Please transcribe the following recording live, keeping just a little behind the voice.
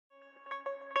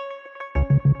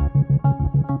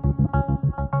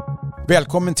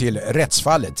Välkommen till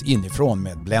Rättsfallet inifrån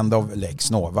med Blend of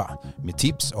Lex Nova med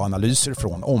tips och analyser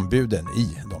från ombuden i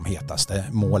de hetaste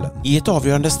målen. I ett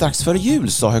avgörande strax före jul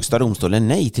sa Högsta domstolen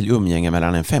nej till umgänge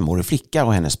mellan en 5-årig flicka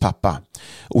och hennes pappa.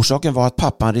 Orsaken var att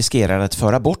pappan riskerade att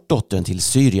föra bort dottern till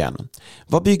Syrien.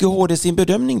 Vad bygger HD sin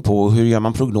bedömning på och hur gör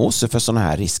man prognoser för sådana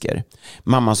här risker?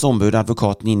 Mammans ombud,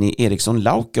 advokat Ninni Eriksson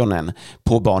Laukkonen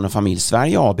på Barn och familj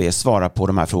Sverige AB svarar på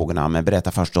de här frågorna, men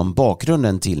berättar först om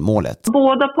bakgrunden till målet.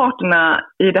 Båda parterna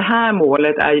i det här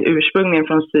målet är ursprungligen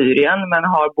från Syrien men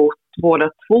har bott båda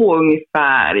två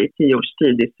ungefär i 10 års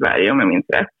tid i Sverige om jag minns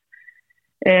rätt.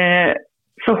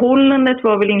 Förhållandet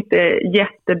var väl inte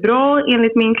jättebra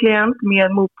enligt min klient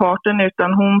med motparten,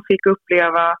 utan hon fick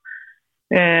uppleva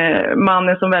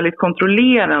mannen som väldigt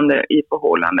kontrollerande i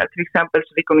förhållandet. Till exempel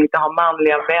så fick hon inte ha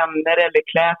manliga vänner eller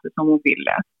klä sig som hon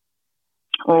ville.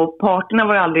 Och parterna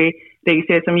var aldrig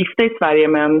registrerade som gifta i Sverige,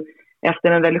 men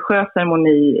efter en religiös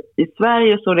ceremoni i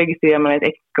Sverige så registrerar man ett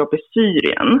äktenskap i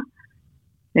Syrien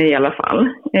i alla fall.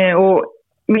 Och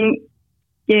min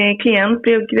klient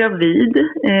blev gravid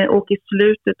och i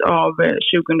slutet av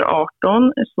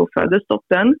 2018 så föddes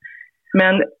dottern.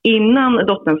 Men innan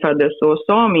dottern föddes så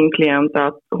sa min klient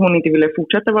att hon inte ville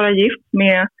fortsätta vara gift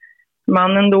med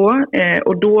mannen då.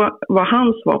 Och då var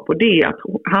hans svar på det att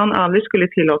han aldrig skulle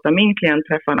tillåta min klient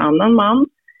träffa en annan man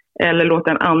eller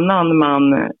låta en annan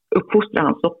man uppfostra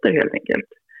hans dotter helt enkelt.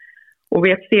 Och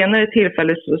vid ett senare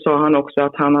tillfälle så sa han också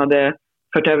att han hade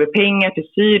fört över pengar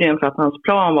till Syrien för att hans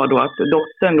plan var då att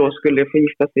dottern då skulle få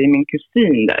gifta sig med min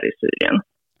kusin där i Syrien.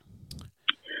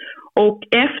 Och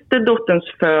efter dotterns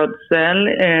födsel,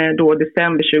 då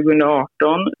december 2018,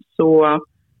 så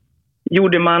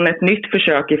gjorde man ett nytt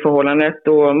försök i förhållandet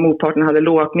och motparten hade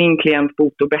lovat min klient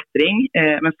bot och bättring.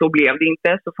 Men så blev det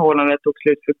inte, så förhållandet tog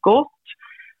slut för gott.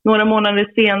 Några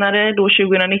månader senare, då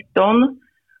 2019.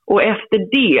 Och efter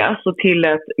det så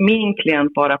tillät min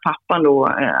klient bara pappan då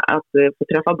att få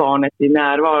träffa barnet i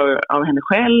närvaro av henne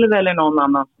själv eller någon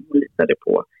annan som hon litade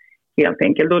på helt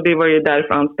enkelt. Och det var ju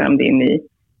därför han stämde in i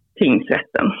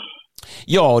tingsrätten.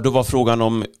 Ja, då var frågan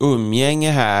om umgänge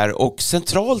här, och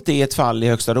centralt är ett fall i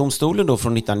Högsta domstolen då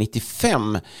från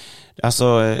 1995. Alltså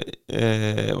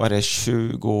var det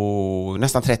 20,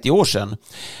 nästan 30 år sedan.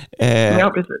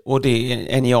 Ja, precis. Och det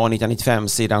är NIA 1995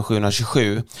 sidan 727.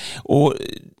 Och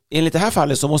enligt det här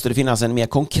fallet så måste det finnas en mer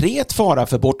konkret fara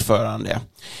för bortförande.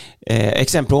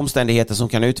 Exempel på omständigheter som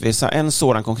kan utvisa en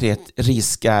sådan konkret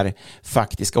risk är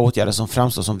faktiska åtgärder som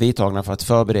framstår som vidtagna för att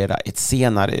förbereda ett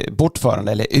senare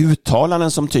bortförande eller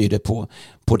uttalanden som tyder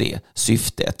på det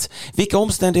syftet. Vilka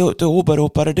omständigheter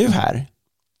åberopade du här?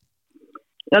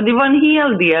 Ja, det var en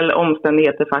hel del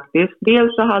omständigheter faktiskt.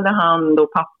 Dels så hade han då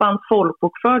pappan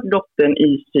folkbokfört dottern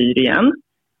i Syrien.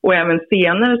 Och även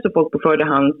senare så folkbokförde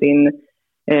han sin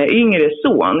yngre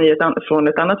son från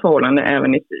ett annat förhållande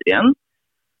även i Syrien.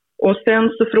 Och sen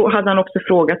så hade han också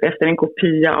frågat efter en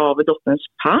kopia av dotterns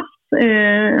pass.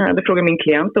 Hade frågat min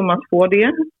klient om att få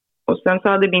det. Och sen så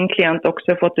hade min klient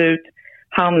också fått ut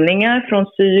handlingar från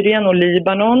Syrien och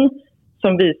Libanon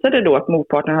som visade då att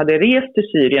motparten hade rest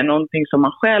till Syrien, någonting som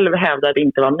han själv hävdade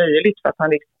inte var möjligt för att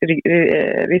han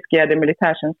riskerade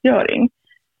militärtjänstgöring.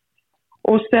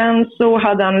 Och sen så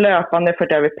hade han löpande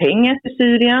fört över pengar till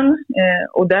Syrien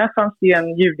och där fanns det ju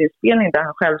en ljudinspelning där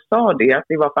han själv sa det, att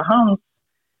det var för hans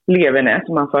leverne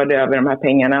som han förde över de här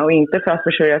pengarna och inte för att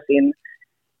försörja sin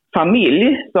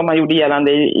familj som han gjorde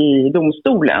gällande i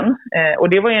domstolen. Och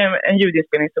det var ju en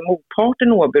ljudinspelning som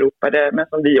motparten åberopade men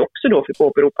som vi också då fick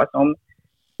åberopa som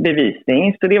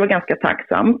bevisning. Så det var ganska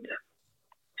tacksamt.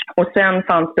 Och sen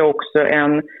fanns det också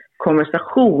en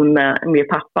konversation med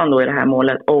pappan då i det här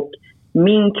målet och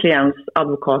min klients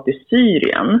advokat i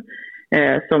Syrien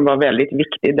som var väldigt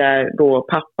viktig, där då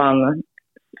pappan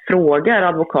frågar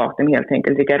advokaten helt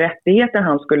enkelt vilka rättigheter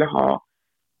han skulle ha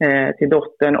till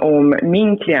dottern om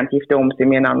min klient gifte om sig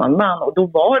med en annan man. Och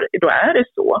då är det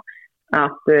så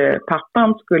att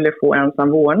pappan skulle få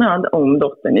ensam vårdnad om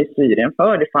dottern i Syrien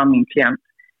för det fall min klient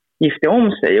gifte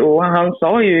om sig. Och han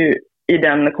sa ju i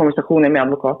den konversationen med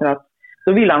advokaten att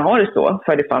då vill han ha det så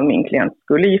för det fall min klient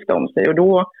skulle gifta om sig. Och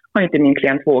då har inte min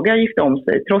klient vågat gifta om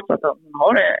sig trots att han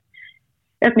har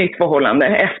ett nytt förhållande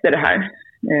efter det här.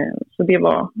 Så det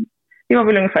var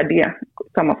väl ungefär det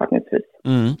sammanfattningsvis.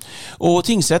 Mm. Och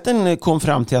tingsrätten kom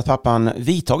fram till att pappan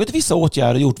vidtagit vissa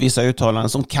åtgärder och gjort vissa uttalanden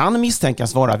som kan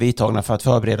misstänkas vara vidtagna för att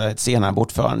förbereda ett senare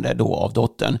bortförande då av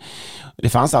dottern. Det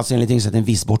fanns alltså enligt tingsrätten en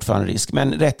viss bortföranderisk,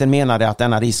 men rätten menade att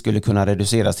denna risk skulle kunna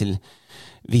reduceras till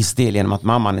viss del genom att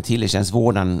mamman är tillerkänns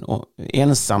vården och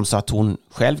ensam så att hon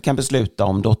själv kan besluta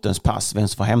om dotterns pass, vem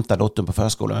som får hämta dottern på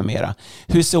förskolan med mera.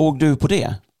 Hur såg du på det?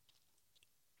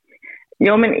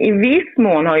 Ja, men i viss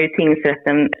mån har ju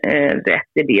tingsrätten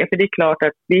rätt i det. För det är klart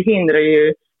att det hindrar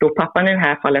ju då pappan i det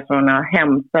här fallet från att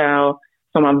hämta och,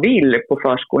 som man vill på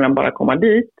förskolan, bara komma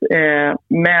dit.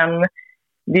 Men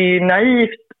det är ju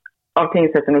naivt av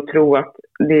tingsrätten att tro att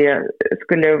det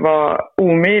skulle vara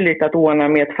omöjligt att ordna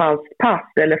med ett falskt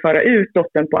pass eller föra ut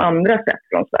dottern på andra sätt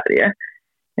från Sverige.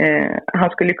 Han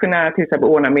skulle kunna till exempel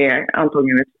ordna med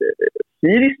antagligen ett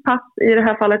syriskt pass i det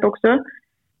här fallet också.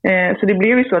 Så det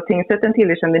blev ju så att tingsrätten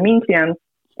tillerkände min klient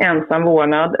ensam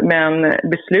vårdnad, men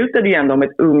beslutade ju ändå om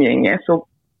ett umgänge. Så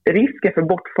risken för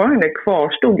bortförande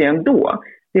kvarstod ju ändå.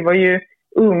 Det var ju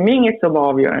umgänget som var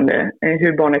avgörande,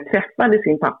 hur barnet träffade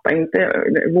sin pappa, inte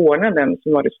vårdnaden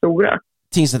som var det stora.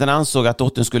 Tingsrätten ansåg att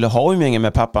dottern skulle ha umgänge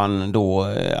med pappan då,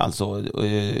 alltså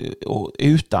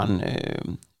utan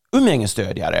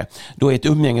umgängesstödjare, då ett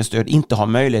umgängesstöd inte har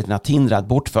möjligheten att hindra ett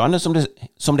bortförande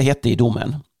som det hette i domen.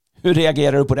 Hur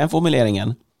reagerar du på den formuleringen?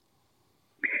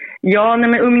 Ja,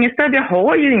 men umgängesstödjare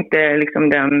har ju inte liksom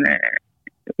den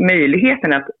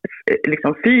möjligheten att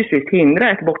liksom fysiskt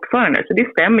hindra ett bortförande, så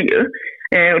det stämmer ju.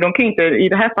 Och de kan inte, i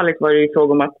det här fallet var det ju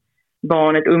fråga om att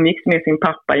barnet umgicks med sin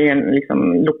pappa i en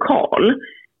liksom lokal.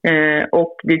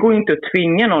 Och det går inte att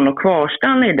tvinga någon att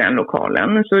kvarstanna i den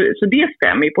lokalen. Så det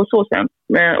stämmer ju på så sätt.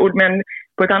 Men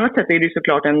på ett annat sätt är det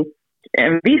såklart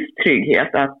en viss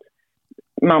trygghet att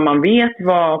mamman vet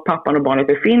var pappan och barnet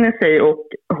befinner sig. Och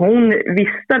hon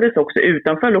vistades också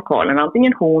utanför lokalen,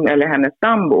 antingen hon eller hennes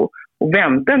sambo, och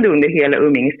väntade under hela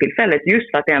umgängestillfället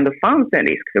just för att det ändå fanns en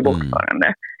risk för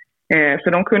bortförande. Så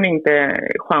de kunde inte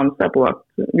chansa på att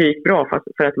det gick bra för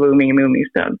att det var umgänge med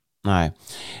umgängesstöd. Nej.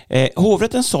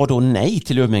 Hovrätten sa då nej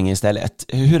till umgänge istället.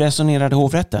 Hur resonerade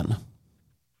hovrätten?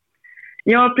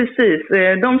 Ja, precis.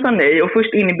 De sa nej, och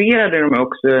först inhiberade de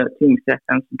också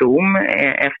tingsrättens dom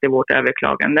efter vårt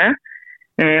överklagande.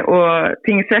 Och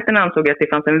tingsrätten ansåg att det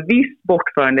fanns en viss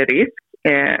bortförande risk.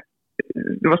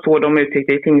 Det var så de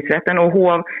uttryckte i tingsrätten, och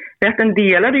hovrätten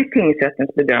delade i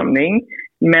tingsrättens bedömning,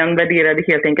 men värderade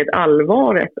helt enkelt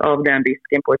allvaret av den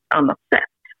risken på ett annat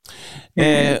sätt.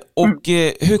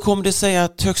 Hur kom det sig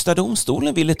att Högsta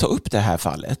domstolen ville ta upp det här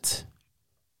fallet?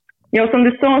 Ja, som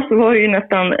du sa så var det ju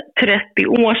nästan 30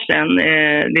 år sedan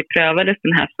det prövades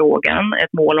den här frågan,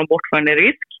 ett mål om bortförande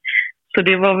risk. Så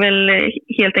det var väl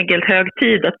helt enkelt hög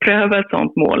tid att pröva ett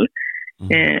sådant mål.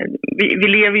 Vi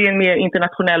lever i en mer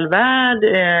internationell värld.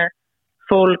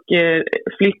 Folk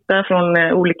flyttar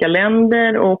från olika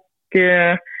länder, och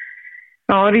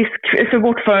risk för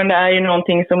bortförande är ju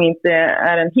någonting som inte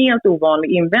är en helt ovanlig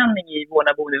invändning i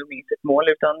vårdnad, boende och umgängesmål,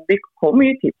 utan det kommer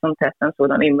ju titt som tätt en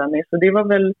sådan invändning. Så det var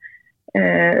väl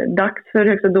dags för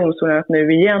Högsta domstolen att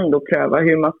nu igen då pröva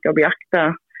hur man ska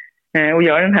beakta och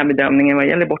göra den här bedömningen vad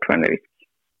gäller bortförande risk.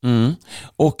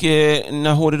 Och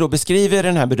när HD då beskriver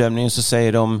den här bedömningen så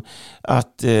säger de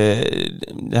att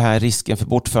det här risken för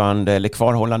bortförande eller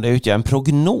kvarhållande utgör en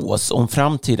prognos om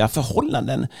framtida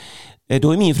förhållanden.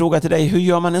 Då är min fråga till dig, hur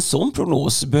gör man en sån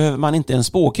prognos? Behöver man inte en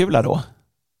spåkula då?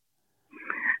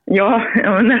 Ja,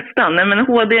 nästan. Men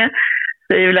HD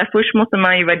säger väl att först måste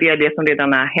man ju värdera det som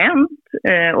redan har hänt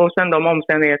och sen de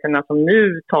omständigheterna som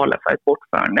nu talar för ett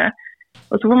bortförande.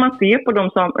 Och så får man se på de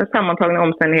sammantagna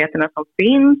omständigheterna som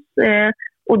finns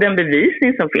och den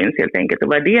bevisning som finns helt enkelt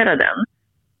och värdera den.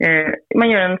 Man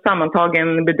gör en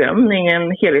sammantagen bedömning,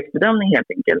 en helhetsbedömning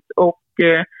helt enkelt. Och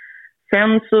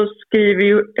sen så skriver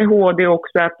ju HD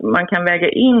också att man kan väga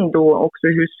in då också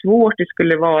hur svårt det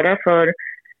skulle vara för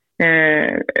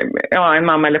en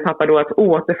mamma eller pappa då att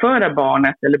återföra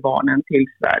barnet eller barnen till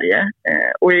Sverige.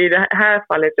 Och i det här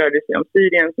fallet rör det sig om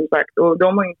Syrien som sagt, och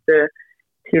de har inte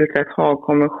tillträtt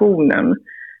Haagkonventionen.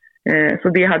 Så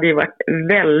det hade ju varit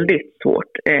väldigt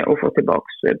svårt att få tillbaka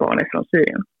barnet från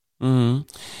Syrien.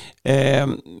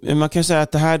 Man kan ju säga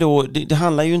att det här då, det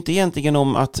handlar ju inte egentligen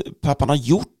om att pappan har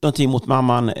gjort någonting mot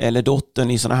mamman eller dottern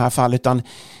i sådana här fall, utan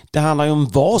det handlar ju om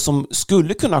vad som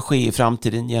skulle kunna ske i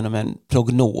framtiden genom en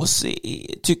prognos.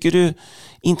 Tycker du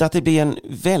inte att det blir en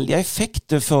väldiga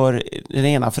effekter för den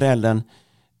ena föräldern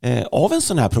av en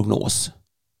sån här prognos?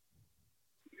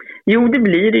 Jo, det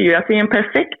blir det ju. Alltså, i en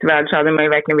perfekt värld så hade man ju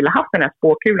verkligen velat ha den här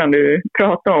spåkulan du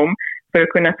pratar om för att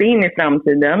kunna se in i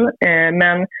framtiden.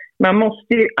 Men man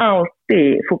måste ju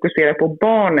alltid fokusera på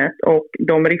barnet och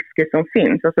de risker som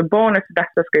finns. Alltså barnets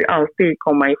bästa ska ju alltid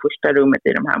komma i första rummet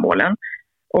i de här målen.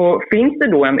 Och finns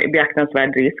det då en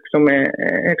beaktansvärd risk som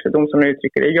Högsta domstolen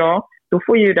uttrycker det, ja, då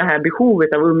får ju det här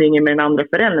behovet av umgänge med den andra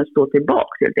föräldern stå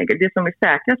tillbaka helt enkelt. Det som är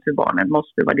säkrast för barnet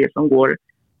måste vara det som går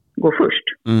först.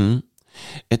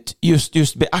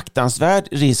 Just beaktansvärd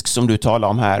risk som du talar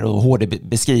om här och HD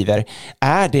beskriver,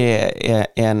 är det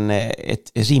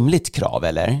ett rimligt krav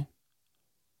eller?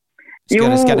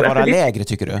 Ska det vara lägre,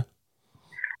 tycker du?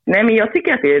 Nej, men jag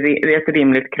tycker att det är ett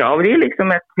rimligt krav. Det är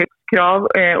liksom ett högt krav,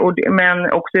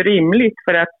 men också rimligt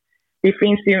för att det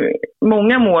finns ju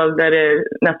många mål där det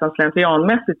nästan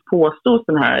slentrianmässigt påstås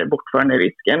den här bortförande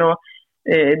risken. Och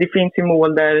det finns ju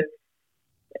mål där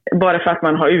bara för att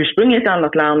man har ursprung i ett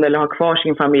annat land eller har kvar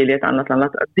sin familj i ett annat land,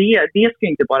 det ska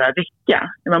inte bara räcka.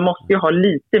 Man måste ju ha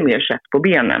lite mer kött på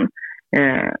benen.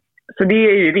 Så det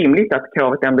är ju rimligt att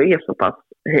kravet ändå är så pass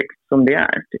högt som det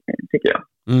är, tycker jag.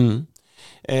 Mm.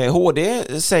 HD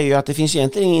säger ju att det finns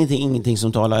egentligen ingenting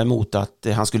som talar emot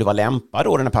att han skulle vara lämpad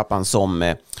då, den här pappan,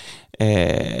 som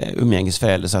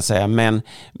umgängesförälder så att säga,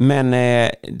 men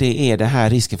det är det här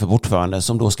risken för bortförande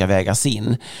som då ska vägas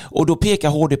in, och då pekar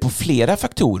HD på flera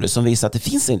faktorer som visar att det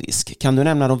finns en risk. Kan du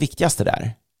nämna de viktigaste där?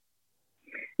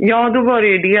 Ja, då var det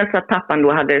ju dels att pappan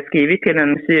då hade skrivit till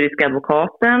den syriska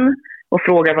advokaten och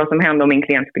frågat vad som hände om min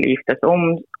klient skulle giftas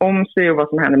om sig och vad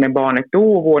som hände med barnet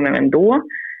då och vårdnaden då.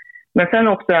 Men sen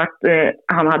också att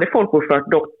han hade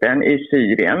folkbokfört dottern i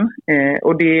Syrien.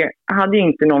 Och det hade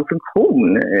inte någon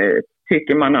funktion,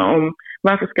 tycker man, om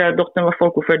varför ska dottern vara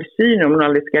folkbokförd i Syrien om hon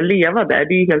aldrig ska leva där.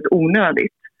 Det är helt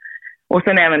onödigt. Och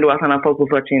sen även då att han har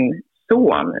folkbokfört sin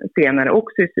son senare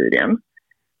också i Syrien.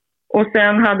 Och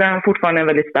sen hade han fortfarande en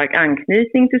väldigt stark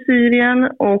anknytning till Syrien.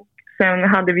 Och sen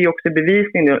hade vi också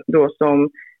bevisning då som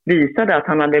visade att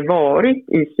han hade varit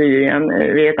i Syrien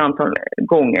vid ett antal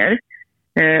gånger.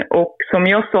 Och som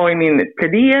jag sa i min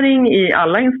plädering i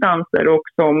alla instanser och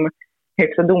som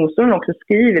Högsta domstolen också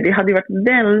skriver, det hade varit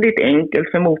väldigt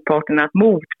enkelt för motparten att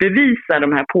motbevisa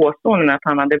de här påståendena att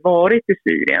han hade varit i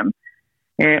Syrien.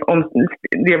 Om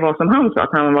det var som han sa,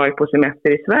 att han varit på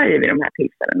semester i Sverige vid de här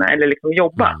tillfällena eller liksom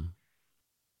jobba.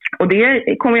 Och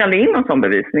det kom ju aldrig in någon sån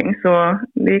bevisning, så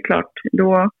det är klart,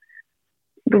 då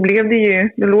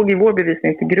låg ju vår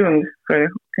bevisning till grund för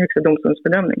Högsta domstolens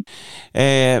bedömning.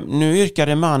 Nu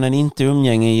yrkade mannen inte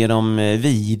umgänge genom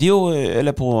video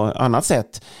eller på annat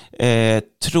sätt.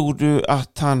 Tror du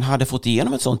att han hade fått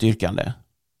igenom ett sådant yrkande?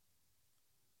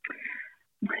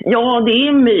 Ja, det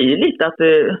är möjligt att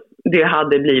det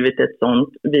hade blivit ett sådant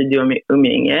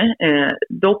videoumgänge.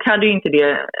 Dock hade ju inte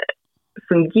det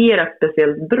fungerat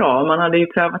speciellt bra. Man hade ju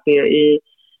prövat det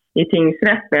i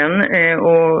tingsrätten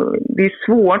och det är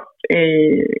svårt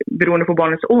beroende på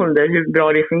barnets ålder hur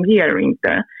bra det fungerar och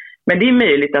inte. Men det är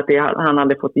möjligt att han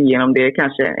hade fått igenom det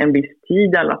kanske en viss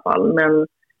tid i alla fall. Men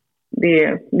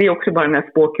det är också bara den här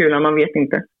spåkulan, man vet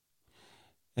inte.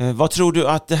 Vad tror du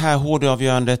att det här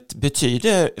HD-avgörandet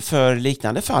betyder för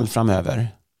liknande fall framöver?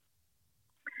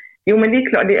 Jo, men det är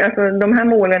klart. Alltså, de här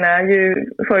målen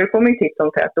förekommer ju titt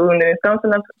som tätt och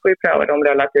underinstanserna får ju pröva dem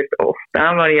relativt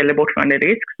ofta vad det gäller bortförande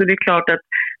risk. Så det är klart att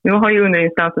nu har ju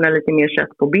underinstanserna lite mer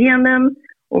kött på benen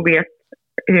och vet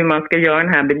hur man ska göra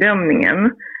den här bedömningen.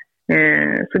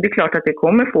 Så det är klart att det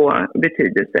kommer få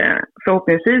betydelse.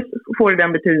 Förhoppningsvis får det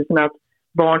den betydelsen att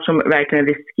barn som verkligen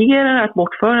riskerar att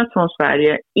bortföras från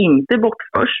Sverige inte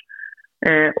bortförs.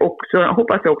 Och så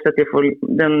hoppas jag också att det får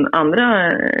den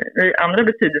andra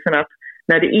betydelsen att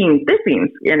när det inte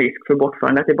finns en risk för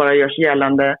bortförande, att det bara görs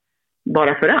gällande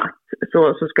bara för att,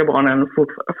 så ska barnen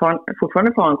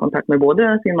fortfarande få ha en kontakt med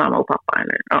både sin mamma och pappa.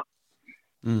 Eller, ja.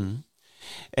 Mm.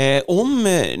 Om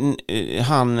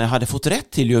han hade fått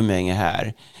rätt till umgänge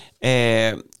här,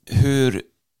 hur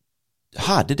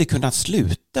hade det kunnat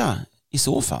sluta i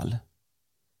så fall?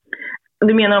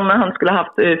 Du menar om han skulle ha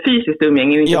haft fysiskt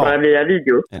umgänge, inte bara via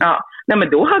video? Ja. Nej, men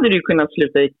då hade det ju kunnat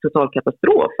sluta i total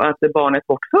katastrof att barnet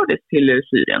bortfördes till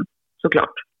Syrien,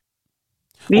 såklart.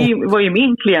 Det var ju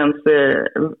min klients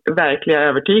verkliga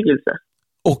övertygelse.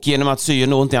 Och genom att Syrien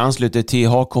då inte ansluter till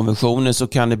Haagkonventionen så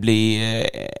kan det bli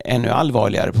ännu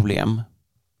allvarligare problem?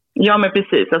 Ja, men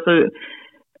precis. Alltså,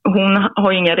 hon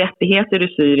har inga rättigheter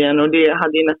i Syrien och det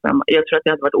hade ju jag tror att det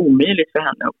hade varit omöjligt för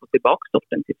henne att få tillbaka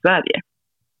dottern till Sverige.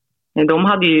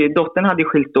 Dottern hade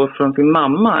skilt då från sin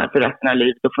mamma för resten av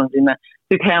livet och från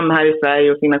sitt hem här i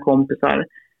Sverige och sina kompisar.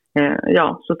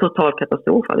 Så total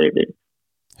katastrof hade det blivit.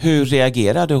 Hur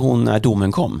reagerade hon när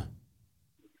domen kom?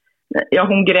 Ja,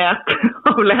 hon grät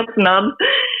av lättnad.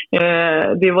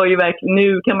 Det var ju verkligen,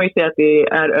 nu kan man ju säga att det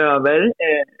är över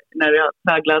när det har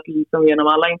tragglat liksom genom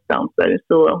alla instanser.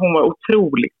 Så hon var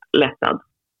otroligt lättad.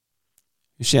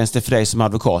 Hur känns det för dig som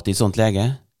advokat i ett sånt läge?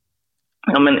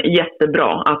 Ja, men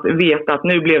jättebra att veta att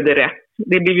nu blev det rätt.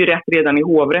 Det blev ju rätt redan i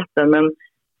hovrätten, men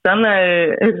sen när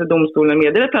Högsta domstolen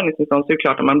meddelade prövningsinstans så är det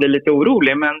klart att man blir lite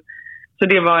orolig. Så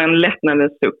det var en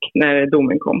lättnadens suck när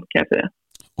domen kom, kan jag säga.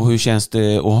 Och hur känns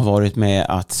det att ha varit med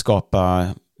att skapa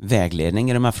vägledning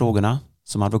i de här frågorna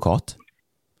som advokat?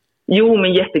 Jo,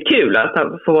 men jättekul att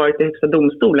få vara i Högsta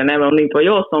domstolen. Även om det inte var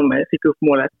jag som fick upp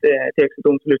målet till Högsta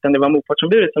domstolen utan det var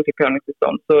motpartsombudet som fick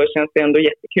prövningstillstånd, så känns det ändå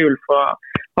jättekul för att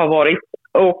ha varit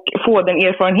och få den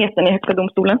erfarenheten i Högsta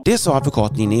domstolen. Det sa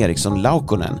advokat Nina Eriksson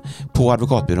Laukkonen på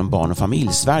advokatbyrån Barn och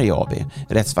familj Sverige AB.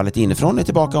 Rättsfallet inifrån är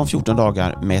tillbaka om 14 dagar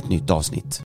med ett nytt avsnitt.